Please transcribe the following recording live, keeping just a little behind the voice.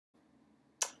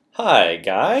Hi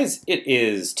guys, it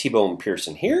is T-Bone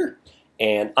Pearson here,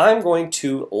 and I'm going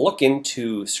to look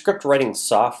into script writing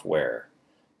software.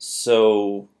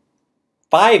 So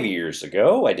 5 years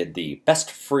ago I did the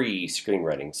best free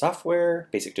screenwriting software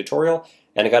basic tutorial,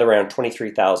 and I got around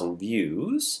 23,000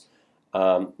 views.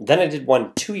 Then I did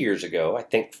one 2 years ago, I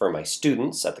think for my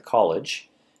students at the college,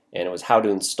 and it was how to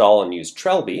install and use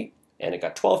Trelby, and it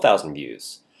got 12,000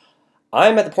 views.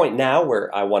 I'm at the point now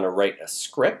where I want to write a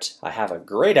script. I have a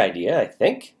great idea, I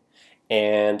think,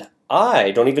 and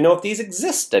I don't even know if these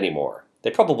exist anymore. They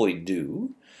probably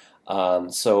do.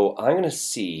 So I'm going to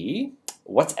see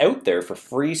what's out there for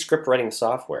free script writing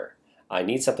software. I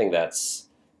need something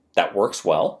that works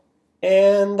well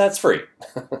and that's free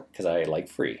because I like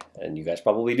free, and you guys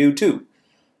probably do too.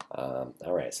 All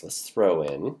right, so let's throw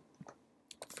in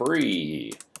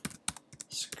free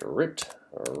script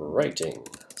writing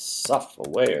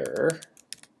software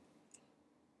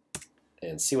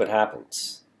and see what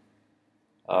happens.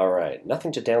 Alright,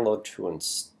 nothing to download to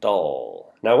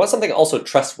install. Now I want something also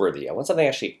trustworthy. I want something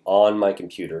actually on my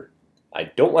computer.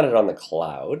 I don't want it on the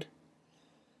cloud.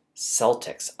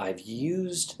 Celtx, I've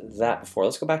used that before.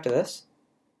 Let's go back to this.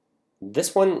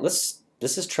 This one, this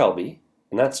is Trelby,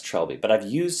 and that's Trelby, but I've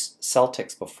used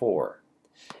Celtx before.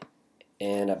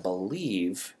 And I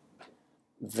believe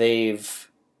they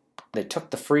took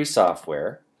the free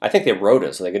software. I think they wrote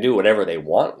it so they could do whatever they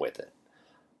want with it.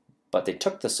 But they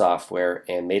took the software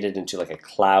and made it into like a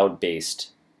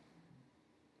cloud-based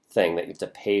thing that you have to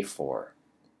pay for.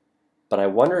 But I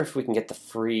wonder if we can get the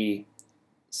free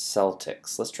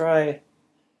Celtx. Let's try,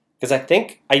 because I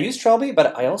think I use Trelby,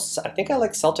 but I think I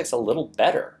like Celtx a little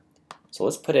better. So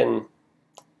let's put in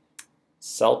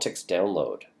Celtx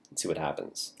download and see what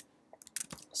happens.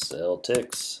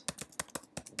 Celtx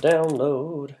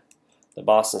download. The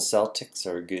Boston Celtics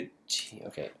are a good team.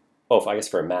 Okay. Oh, I guess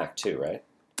for a Mac too, right?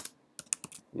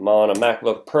 I'm on a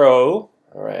MacBook Pro.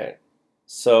 All right.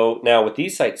 So now with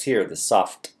these sites here, the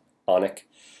Softonic, a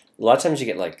lot of times you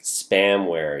get like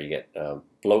spamware, you get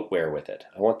bloatware with it.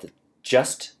 I want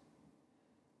just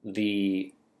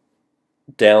the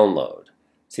download.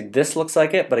 See, this looks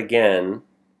like it, but again,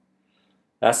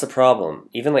 that's the problem.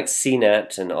 Even like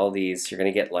CNET and all these, you're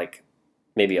going to get like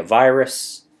maybe a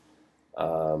virus.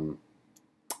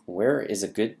 Where is a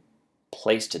good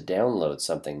place to download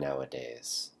something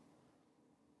nowadays?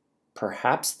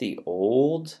 Perhaps the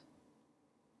old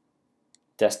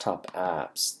desktop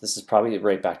apps. This is probably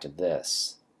right back to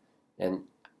this. And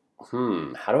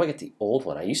how do I get the old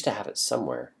one? I used to have it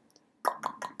somewhere.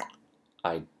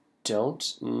 I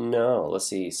don't know. Let's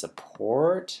see,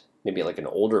 support. Maybe like an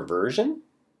older version?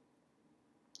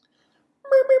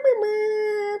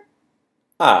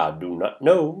 I do not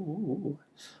know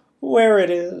where it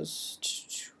is.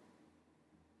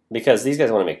 Because these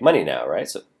guys want to make money now, right?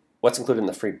 So what's included in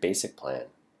the free basic plan?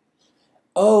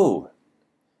 Oh,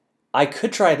 I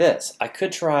could try this. I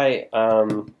could try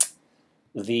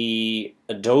the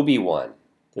Adobe one.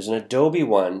 There's an Adobe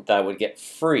one that I would get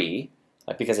free.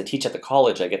 Because I teach at the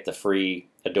college, I get the free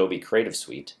Adobe Creative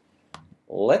Suite.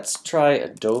 Let's try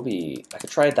Adobe. I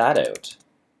could try that out.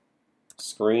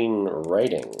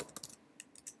 Screenwriting.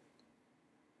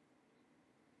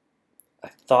 I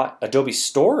thought Adobe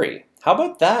Story. How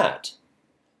about that?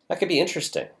 That could be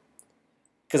interesting.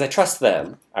 Because I trust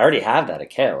them. I already have that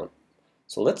account.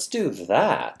 So let's do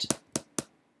that.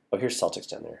 Oh, here's Celtx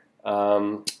down there.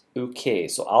 Okay,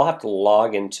 so I'll have to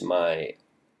log into my...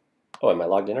 Oh, am I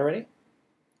logged in already?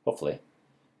 Hopefully.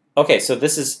 Okay, so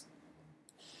this is,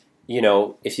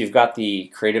 if you've got the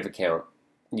creative account,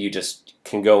 you just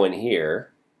can go in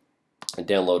here and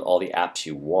download all the apps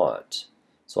you want.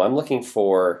 So I'm looking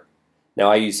for... Now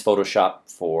I use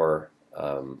Photoshop for,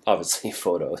 obviously,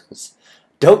 photos.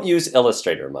 Don't use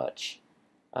Illustrator much.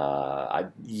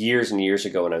 Years and years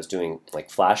ago when I was doing like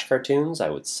Flash cartoons, I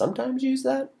would sometimes use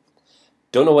that.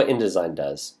 Don't know what InDesign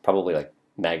does. Probably like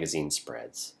magazine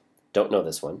spreads. Don't know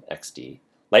this one, XD.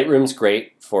 Lightroom's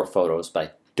great for photos, but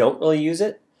I don't really use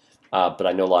it. But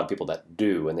I know a lot of people that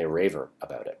do, and they rave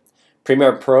about it.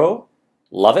 Premiere Pro,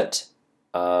 love it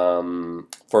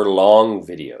for long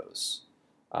videos.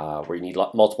 Where you need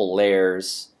multiple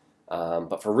layers,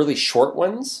 but for really short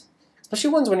ones, especially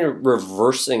ones when you're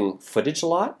reversing footage a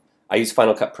lot, I use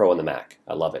Final Cut Pro on the Mac.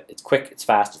 I love it. It's quick, it's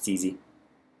fast, it's easy.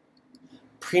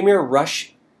 Premiere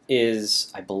Rush is,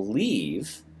 I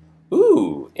believe,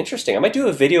 ooh, interesting. I might do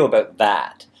a video about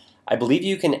that. I believe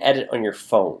you can edit on your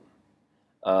phone,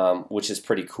 which is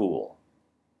pretty cool.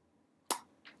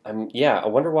 Yeah, I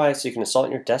wonder why. So you can install it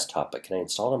on your desktop, but can I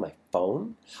install it on my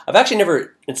phone? I've actually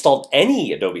never installed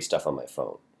any Adobe stuff on my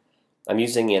phone. I'm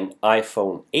using an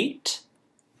iPhone 8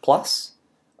 Plus.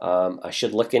 I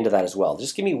should look into that as well.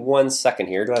 Just give me 1 second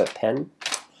here. Do I have a pen?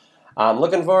 I'm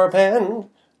looking for a pen.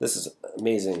 This is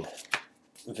amazing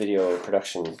video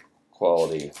production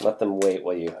quality. Let them wait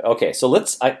while you... Okay, so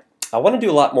I want to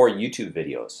do a lot more YouTube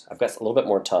videos. I've got a little bit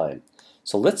more time.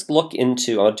 So let's look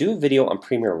into... I'll do a video on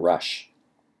Premiere Rush.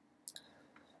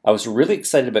 I was really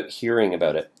excited about hearing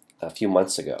about it a few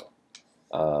months ago.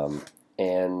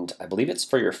 And I believe it's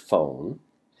for your phone.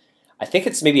 I think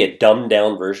it's maybe a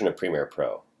dumbed-down version of Premiere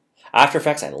Pro. After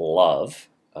Effects I love.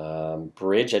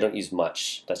 Bridge I don't use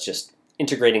much. That's just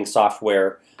integrating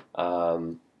software.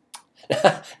 Now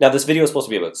this video is supposed to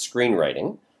be about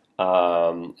screenwriting,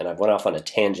 and I've went off on a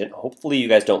tangent. Hopefully you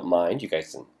guys don't mind. You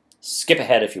guys can skip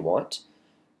ahead if you want.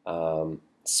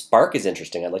 Spark is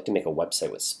interesting. I'd like to make a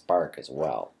website with Spark as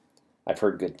well. I've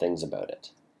heard good things about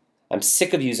it. I'm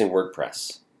sick of using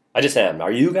WordPress. I just am.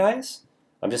 Are you guys?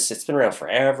 It's been around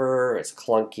forever. It's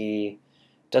clunky.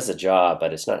 It does the job,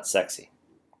 but it's not sexy.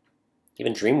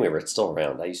 Even Dreamweaver, it's still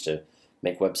around. I used to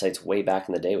make websites way back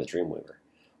in the day with Dreamweaver.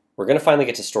 We're going to finally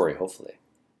get to story, hopefully.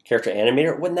 Character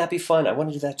animator, wouldn't that be fun? I want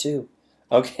to do that too.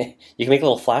 Okay, you can make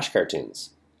little flash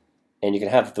cartoons. And you can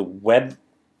have the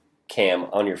webcam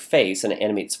on your face and it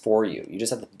animates for you. You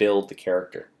just have to build the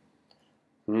character.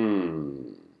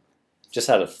 Just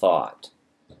had a thought.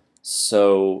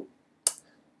 So,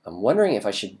 I'm wondering if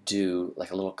I should do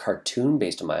like a little cartoon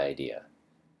based on my idea.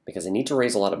 Because I need to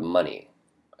raise a lot of money.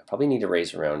 I probably need to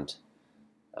raise around,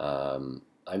 I'm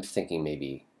thinking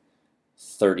maybe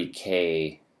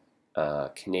 30K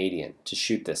Canadian to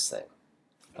shoot this thing.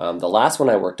 The last one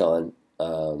I worked on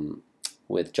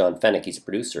with John Fennick, he's a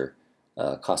producer,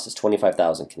 cost us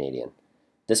 25,000 Canadian.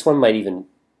 This one will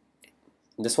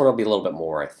be a little bit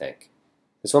more, I think.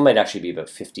 This one might actually be about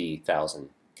 50,000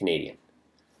 Canadian.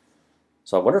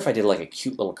 So I wonder if I did like a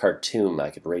cute little cartoon, I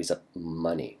could raise up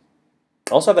money.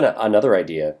 I also have another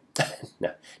idea.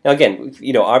 Now again,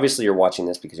 obviously you're watching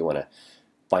this because you want to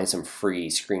find some free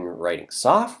screenwriting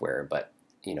software, but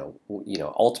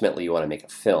ultimately you want to make a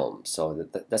film. So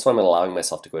that's why I'm allowing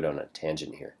myself to go down a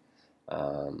tangent here.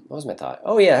 What was my thought?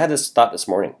 Oh yeah, I had this thought this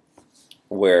morning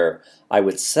where I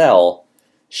would sell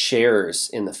shares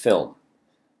in the film.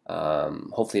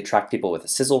 Hopefully attract people with a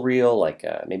sizzle reel,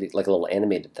 maybe like a little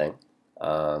animated thing.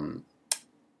 I'm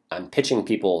pitching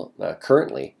people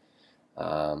currently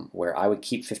where I would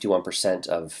keep 51%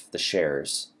 of the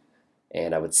shares,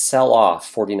 and I would sell off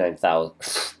 49,000,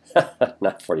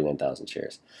 not 49,000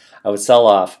 shares. I would sell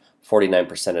off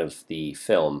 49% of the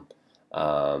film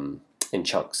in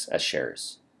chunks as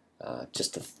shares.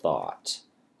 Just a thought.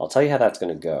 I'll tell you how that's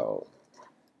going to go.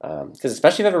 Because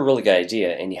especially if you have a really good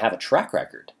idea and you have a track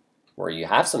record where you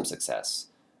have some success,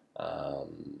 so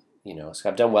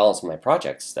I've done well on some of my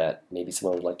projects that maybe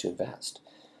someone would like to invest.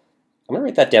 I'm going to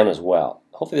write that down as well.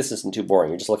 Hopefully this isn't too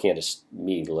boring. You're just looking at just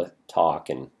me talk,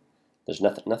 and there's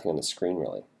nothing on the screen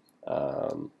really.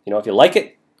 If you like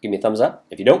it, give me a thumbs up.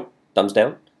 If you don't, thumbs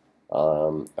down.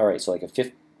 All right, so like a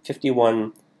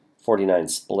 51-49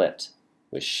 split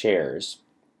with shares,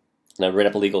 and I write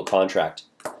up a legal contract.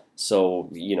 So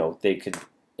they could,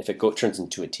 if it turns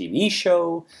into a TV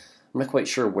show, I'm not quite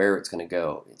sure where it's going to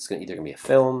go. It's either going to be a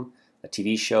film, a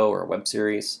TV show, or a web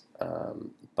series.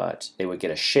 But they would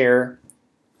get a share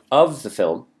of the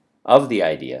film, of the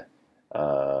idea,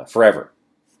 forever.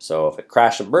 So if it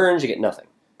crashes and burns, you get nothing.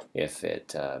 If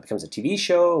it becomes a TV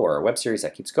show or a web series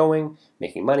that keeps going,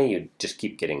 making money, you just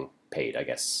keep getting paid, I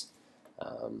guess.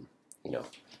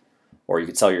 Or you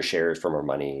could sell your shares for more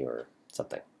money or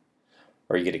something.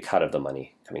 Or you get a cut of the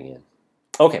money coming in.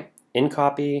 Okay, in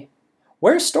copy.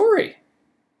 Where's story?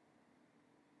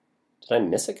 Did I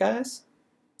miss it, guys?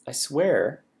 I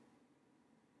swear.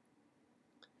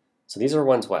 So these are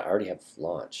ones I already have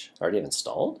launched. I already have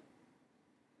installed?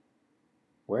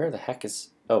 Where the heck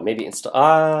is... Oh, maybe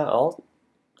install...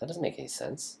 that doesn't make any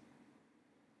sense.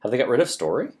 Have they got rid of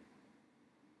story?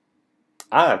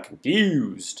 I'm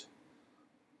confused.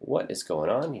 What is going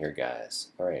on here, guys?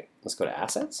 All right, let's go to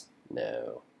assets.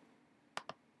 No.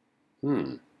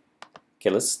 Okay,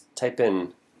 let's type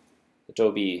in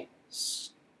Adobe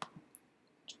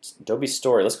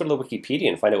Story. Let's go to the Wikipedia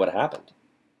and find out what happened.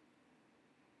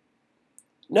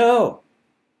 No.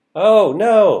 Oh,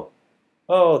 no.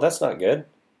 Oh, that's not good.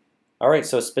 All right,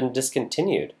 so it's been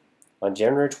discontinued. On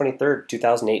January 23rd,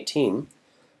 2018,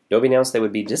 Adobe announced they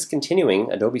would be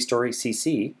discontinuing Adobe Story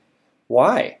CC.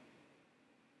 Why?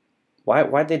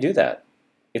 Why'd they do that?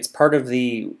 It's part of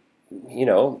the,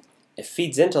 it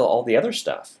feeds into all the other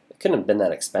stuff. It couldn't have been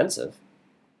that expensive.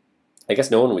 I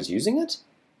guess no one was using it?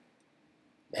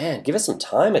 Man, give us some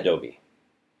time, Adobe.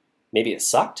 Maybe it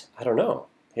sucked? I don't know.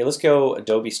 Hey, let's go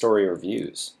Adobe Story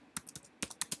Reviews.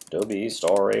 Adobe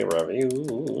Story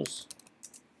Reviews.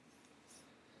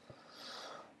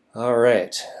 All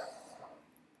right.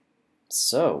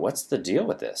 So, what's the deal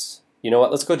with this? You know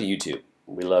what? Let's go to YouTube.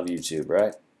 We love YouTube,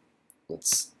 right?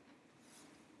 Let's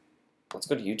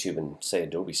go to YouTube and say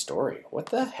Adobe Story. What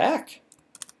the heck?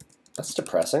 That's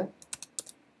depressing.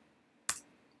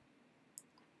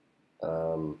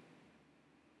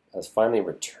 Has finally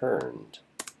returned.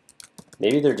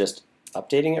 Maybe they're just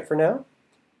updating it for now?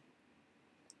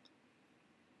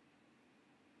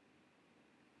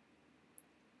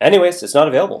 Anyways, it's not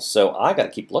available, so I gotta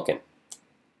keep looking.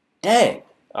 Dang!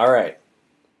 Alright.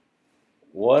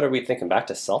 What are we thinking? Back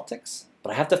to Celtx?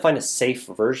 But I have to find a safe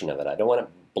version of it. I don't want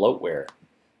bloatware.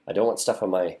 I don't want stuff on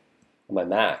my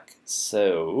Mac.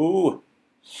 So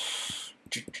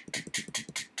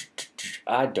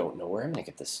I don't know where I'm gonna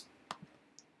get this.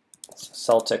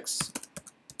 Celtx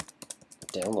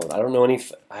download. I don't know any.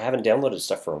 I haven't downloaded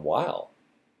stuff for a while.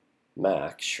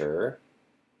 Mac, sure.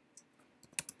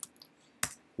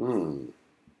 From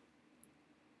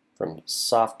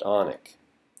Softonic.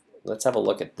 Let's have a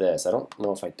look at this. I don't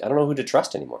know who to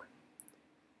trust anymore.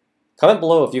 Comment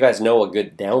below if you guys know a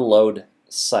good download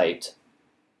site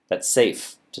that's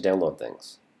safe to download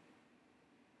things.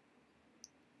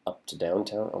 Up to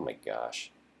downtown. Oh my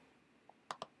gosh.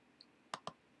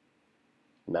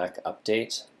 Mac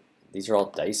update. These are all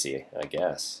dicey, I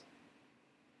guess.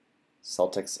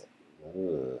 Celtx.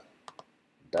 Ugh.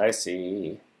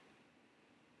 Dicey.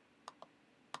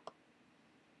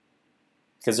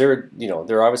 Because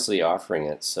they're obviously offering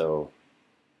it, so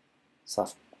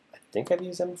soft. I think I've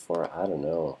used them before. I don't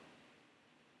know.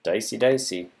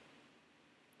 Dicey.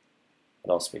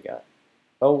 What else we got?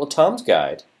 Oh well, Tom's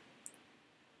Guide.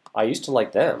 I used to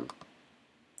like them.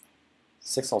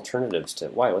 6 alternatives to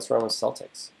why? What's wrong with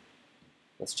Celtx?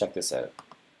 Let's check this out.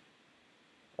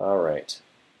 All right,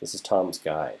 this is Tom's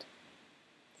Guide.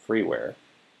 Freeware.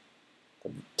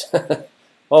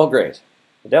 Oh great.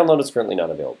 The download is currently not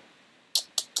available.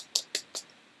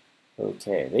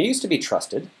 Okay, they used to be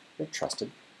trusted. They're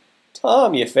trusted.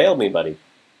 Tom, you failed me, buddy.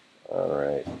 All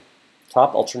right.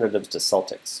 Top alternatives to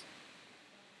Celtx.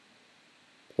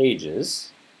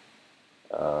 Pages.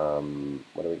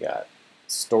 What do we got?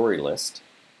 Story list.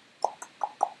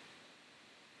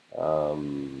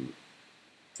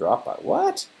 Dropbox.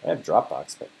 What? I have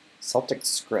Dropbox, but Celtx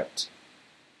script.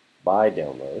 Buy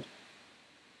download.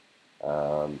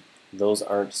 Those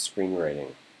aren't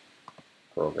screenwriting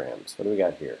programs. What do we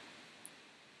got here?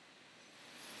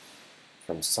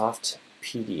 From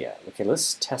Softpedia. Okay,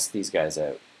 let's test these guys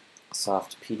out.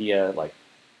 Softpedia, like,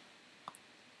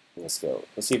 let's go.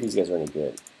 Let's see if these guys are any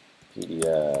good.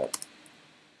 Pedia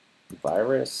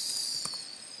virus,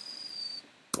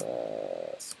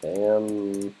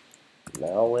 spam,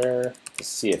 malware. Let's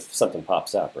see if something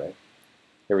pops up, right?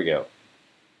 Here we go.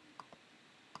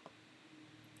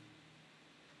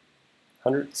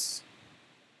 Hundreds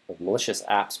of malicious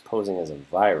apps posing as a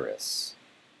virus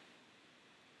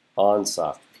on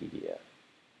Softpedia.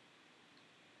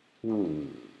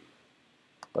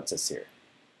 What's this here?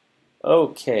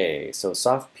 Okay, so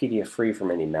Softpedia free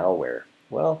from any malware.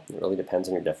 Well, it really depends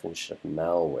on your definition of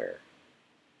malware.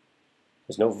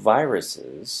 There's no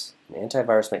viruses. An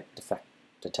antivirus might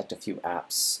detect a few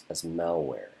apps as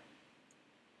malware.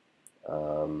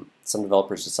 Some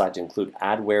developers decide to include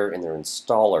adware in their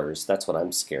installers. That's what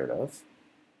I'm scared of.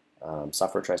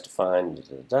 Software tries to find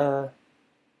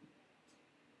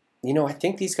You know, I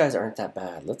think these guys aren't that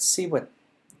bad. Let's see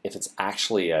if it's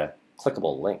actually a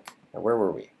clickable link. Now, where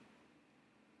were we?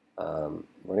 We're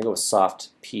going to go with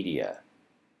Softpedia.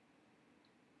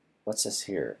 What's this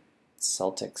here?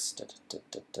 Celtx.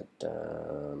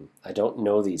 I don't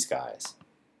know these guys.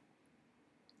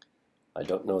 I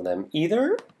don't know them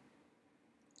either.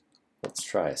 Let's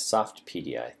try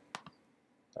Softpedia.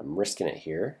 I'm risking it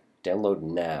here. Download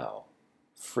now.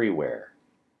 Freeware.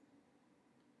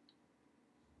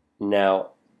 Now,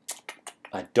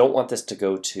 I don't want this to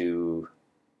go to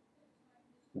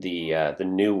the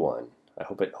new one.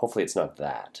 Hopefully it's not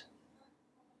that.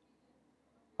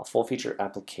 A full feature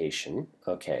application.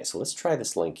 Okay, so let's try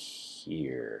this link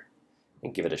here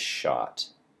and give it a shot.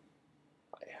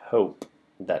 I hope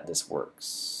that this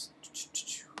works.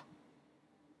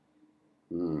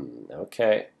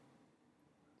 Okay.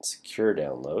 Secure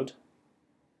download.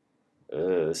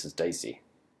 This is dicey.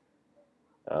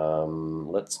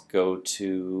 Let's go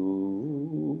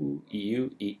to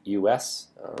US.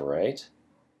 All right.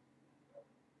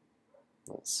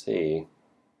 Let's see.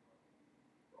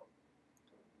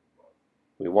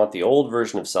 We want the old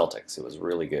version of Celtx. It was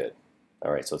really good.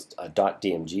 All right, so it's a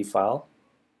 .dmg file.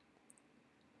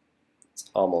 It's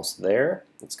almost there.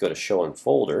 Let's go to Show in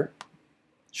Folder,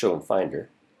 Show in Finder.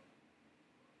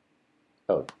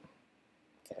 Oh,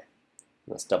 okay.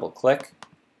 Let's double click.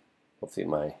 Hopefully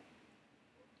the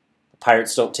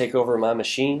pirates don't take over my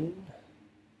machine.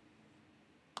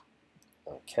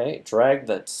 Okay, drag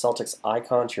the Celtix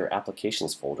icon to your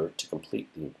Applications folder to complete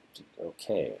the...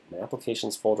 Okay, my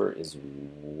Applications folder is...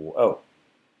 Oh,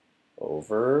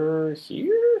 over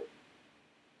here?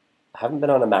 I haven't been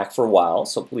on a Mac for a while,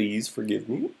 so please forgive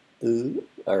me.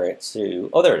 Alright, so...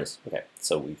 Oh, there it is. Okay,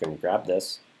 so we can grab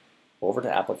this over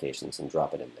to Applications and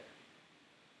drop it in there.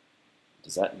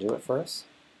 Does that do it for us?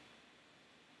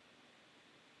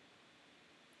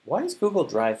 Why is Google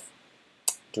Drive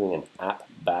doing an app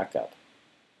backup?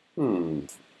 I'll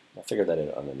figure that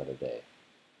out on another day.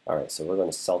 Alright, so we're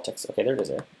going to Celtix. Okay, there it is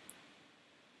there.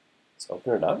 Let's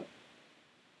open it up.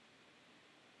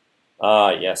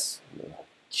 Ah, yes.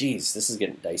 Jeez, this is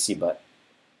getting dicey, but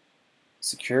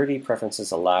security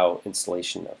preferences allow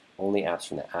installation of only apps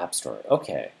from the App Store.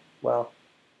 Okay, well,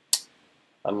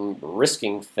 I'm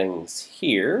risking things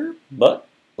here, but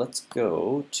let's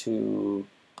go to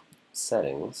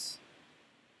Settings,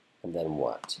 and then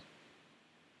what?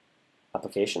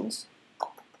 Applications?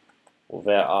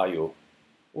 Where are you?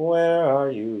 Where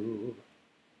are you?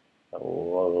 Oh,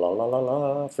 la la la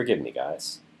la. Forgive me,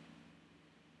 guys.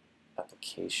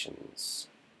 Applications.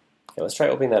 Okay, let's try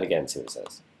opening that again, see what it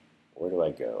says. Where do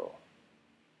I go?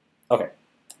 Okay.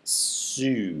 So,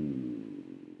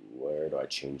 where do I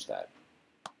change that?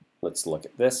 Let's look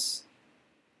at this.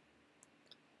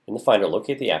 In the Finder,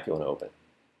 locate the app you want to open.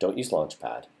 Don't use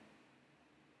Launchpad.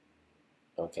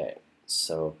 Okay,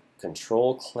 so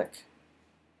Control click.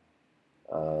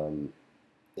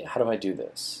 Yeah, how do I do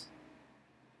this?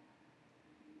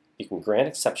 You can grant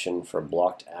exception for a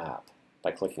blocked app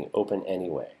by clicking Open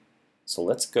Anyway. So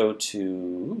let's go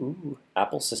to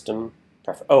Apple System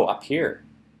Preferences. Oh, up here.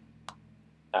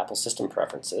 Apple System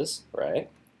Preferences, right?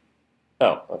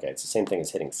 Oh, okay, it's the same thing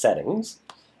as hitting Settings.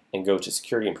 And go to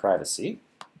Security and Privacy.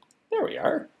 There we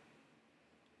are.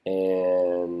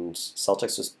 And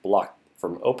Celtix was blocked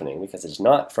from opening because it's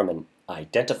not from an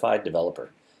identified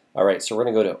developer. All right, so we're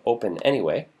going to go to Open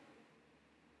Anyway.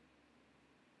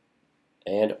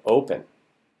 And open.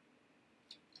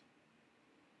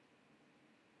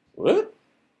 Whoop.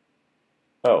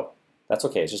 Oh, that's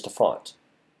okay. It's just a font.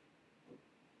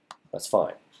 That's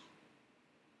fine.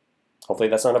 Hopefully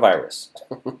that's not a virus.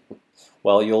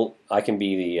 Well, I can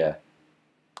be the...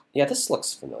 yeah, this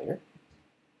looks familiar.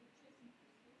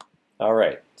 All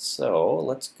right, so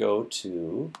let's go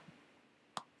to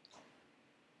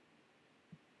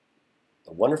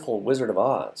The Wonderful Wizard of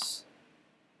Oz.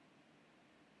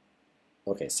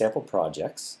 Okay, sample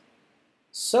projects.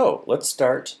 So let's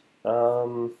start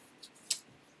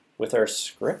with our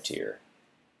script here.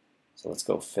 So let's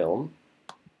go Film.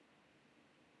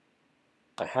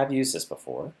 I have used this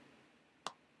before.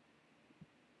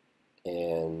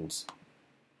 And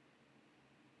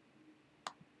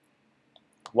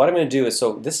what I'm going to do is,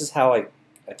 so this is how I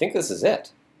think this is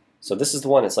it. So this is the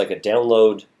one, it's like a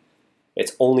download,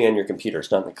 it's only on your computer,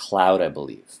 it's not in the cloud, I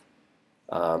believe.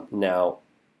 Now,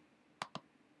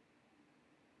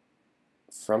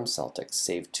 from Celtix,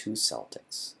 save to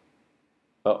Celtix.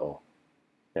 Uh-oh.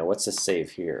 Now what's this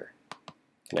save here?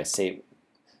 Can I save?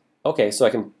 Okay, so I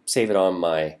can save it on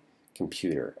my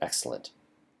computer. Excellent.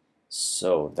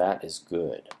 So that is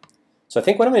good. So I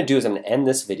think what I'm going to do is I'm going to end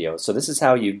this video. So this is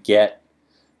how you get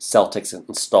Celtix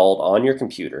installed on your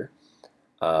computer.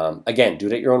 Again, do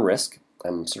it at your own risk.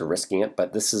 I'm sort of risking it,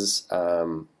 but this is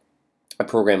a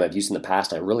program I've used in the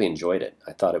past. I really enjoyed it.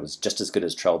 I thought it was just as good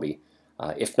as Trelby,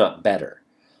 if not better.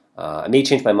 I may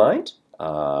change my mind.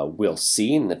 We'll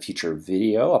see in the future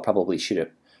video. I'll probably shoot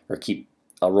it or keep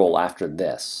a roll after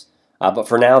this. But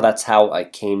for now, that's how I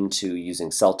came to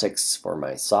using Celtix for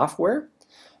my software.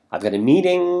 I've got a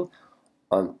meeting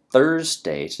on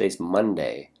Thursday, today's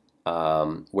Monday,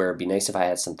 where it'd be nice if I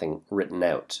had something written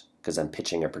out because I'm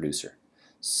pitching a producer.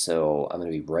 So I'm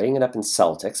going to be writing it up in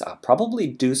Celtix. I'll probably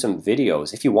do some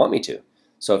videos if you want me to.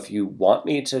 So if you want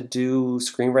me to do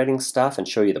screenwriting stuff and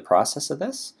show you the process of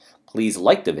this, please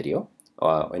like the video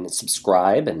and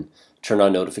subscribe and turn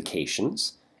on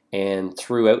notifications. And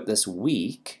throughout this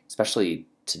week, especially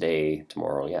today,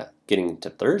 tomorrow, yeah, getting to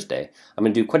Thursday, I'm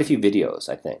going to do quite a few videos,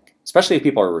 I think, especially if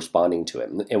people are responding to it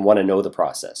and want to know the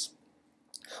process.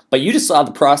 But you just saw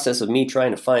the process of me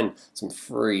trying to find some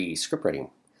free scriptwriting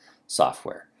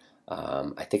software.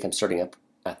 I think I'm starting up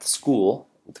at the school,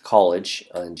 at the college,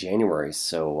 in January,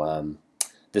 so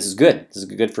this is good. This is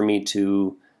good for me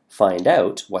to find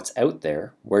out what's out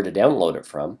there, where to download it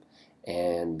from,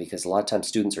 and because a lot of times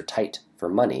students are tight for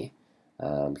money,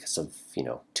 because of, you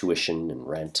know, tuition and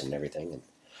rent and everything. And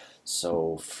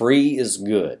so free is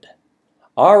good.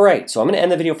 All right, so I'm going to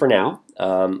end the video for now.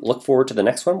 Look forward to the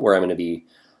next one where I'm going to be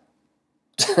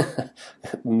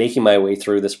making my way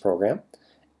through this program.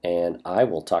 And I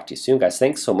will talk to you soon, guys.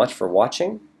 Thanks so much for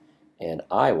watching, and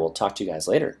I will talk to you guys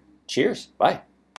later. Cheers. Bye.